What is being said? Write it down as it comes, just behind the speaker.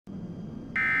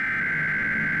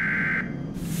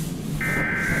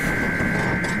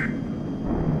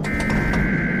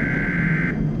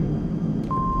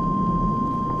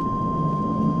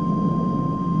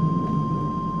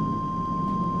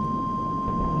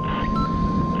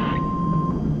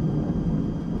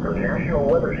National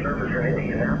Weather Service in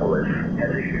Indianapolis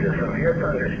has issued a severe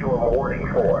thunderstorm warning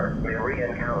for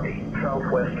Marion County,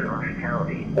 southwestern Rush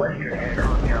County, western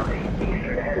Hancock County,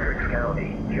 eastern Hendricks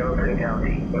County, Johnson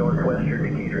County,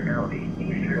 northwestern Decatur County,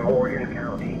 eastern Morgan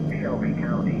County, Shelby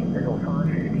County, until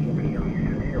 5:15 p.m.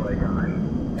 Eastern Daylight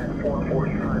Time. At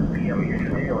 4:45 p.m.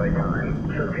 Eastern Daylight Time,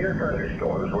 severe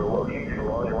thunderstorms were located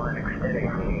along a line extending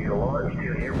from New Orleans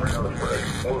to near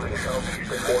Brownsburg, moving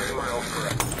southeast at 40 miles per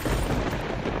hour.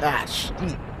 Ah,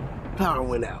 shit. Power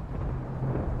went out.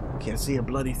 Can't see a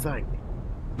bloody thing.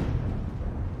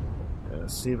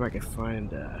 Let's see if I can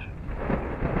find,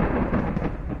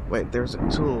 Wait, there's a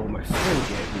tool my friend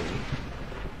gave me.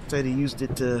 Said he used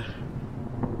it to,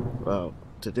 well,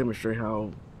 to demonstrate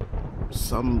how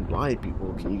some blind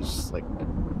people can use, like,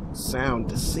 sound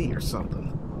to see or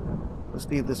something. Let's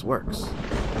see if this works.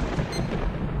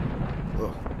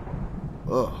 Oh.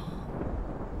 Oh.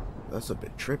 That's a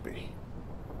bit trippy.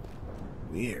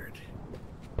 Weird.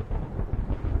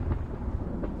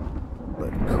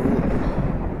 But cool.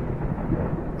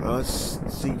 Well, let's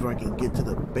see if I can get to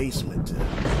the basement to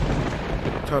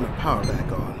turn the power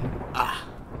back on. Ah.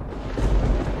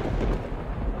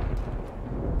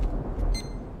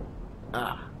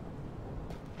 Ah.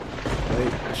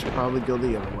 Wait, I should probably go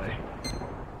the other way.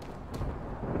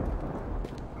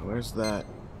 Where's that?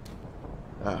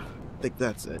 Ah, I think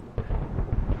that's it.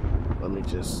 Let me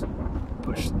just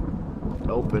push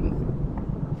open.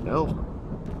 No?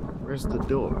 Where's the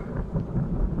door?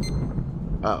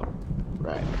 Oh,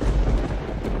 right.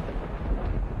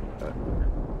 I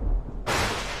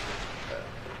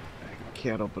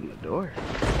can't open the door.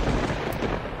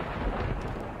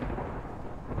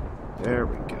 There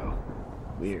we go.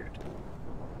 Weird.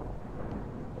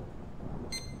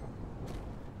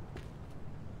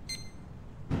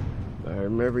 I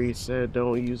remember he said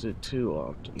don't use it too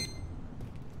often.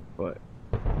 But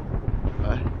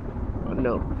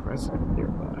unknown present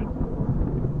nearby.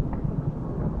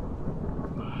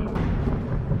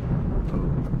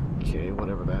 Okay,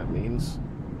 whatever that means.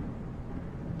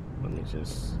 Let me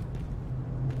just...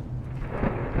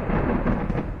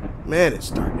 Man, it's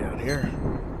dark down here.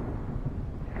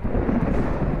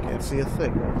 Can't see a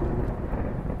thing.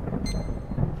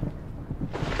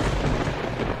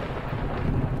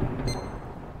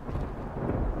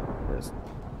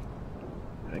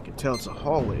 I can tell it's a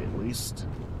hallway at least.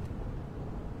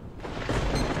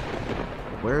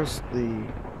 Where's the...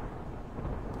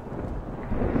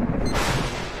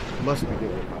 Must be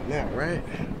doing it by now, right?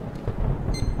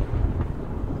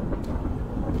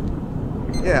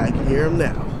 Yeah, I can hear him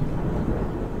now.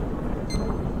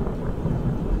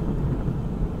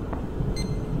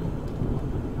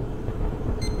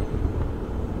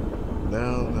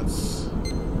 No, that's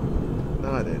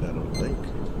not it, I don't think.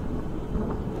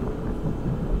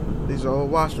 These are all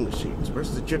washing machines.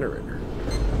 Where's the generator?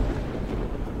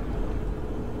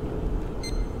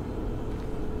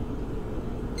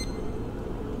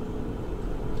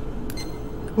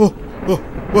 Oh, oh,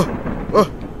 oh, oh,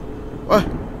 what?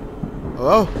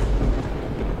 Hello?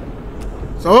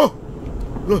 So?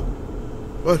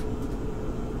 What?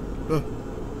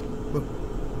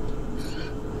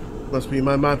 Must be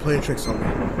my mind playing tricks on me.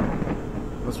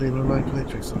 Must be my mind playing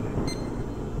tricks on me.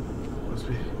 Must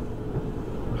be.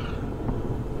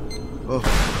 Oh,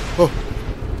 oh,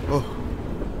 oh,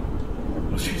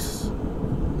 oh, Jesus.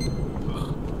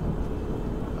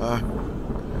 Oh.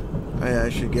 I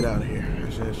should get out of here.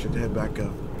 I should head back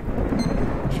up.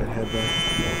 I should head back.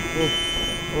 Oh,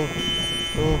 oh,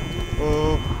 oh,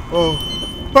 oh, oh,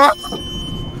 ah!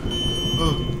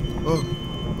 Oh, oh,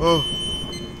 oh,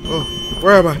 oh,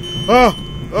 where am I? Oh,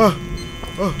 oh,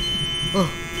 oh, oh.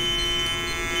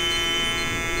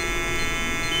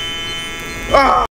 Ah!